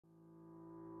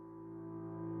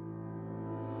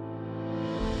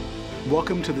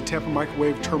Welcome to the Tampa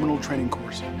Microwave Terminal Training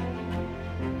Course.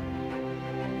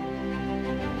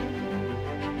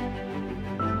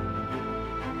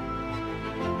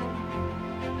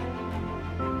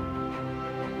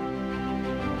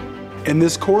 In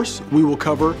this course, we will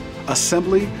cover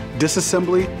assembly,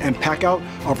 disassembly, and pack out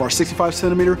of our 65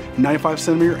 centimeter, 95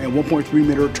 centimeter, and 1.3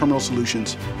 meter terminal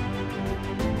solutions.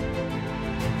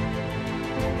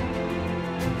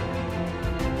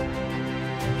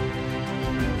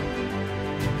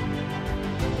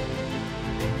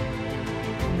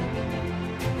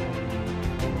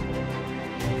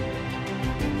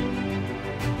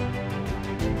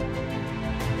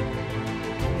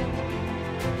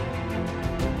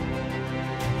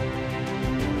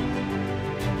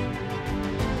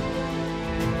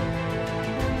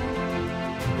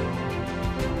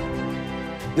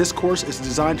 This course is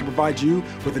designed to provide you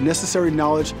with the necessary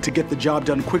knowledge to get the job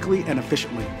done quickly and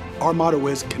efficiently. Our motto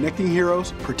is connecting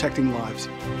heroes, protecting lives.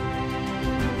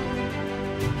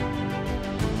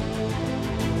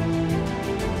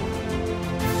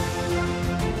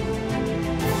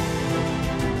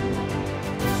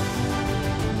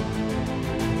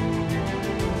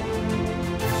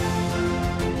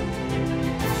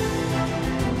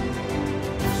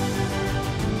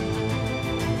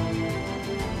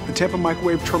 The Tampa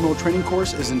Microwave Terminal Training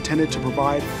Course is intended to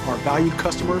provide our valued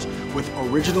customers with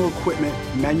original equipment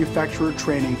manufacturer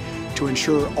training to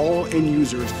ensure all end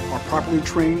users are properly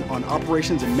trained on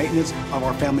operations and maintenance of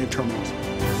our family of terminals.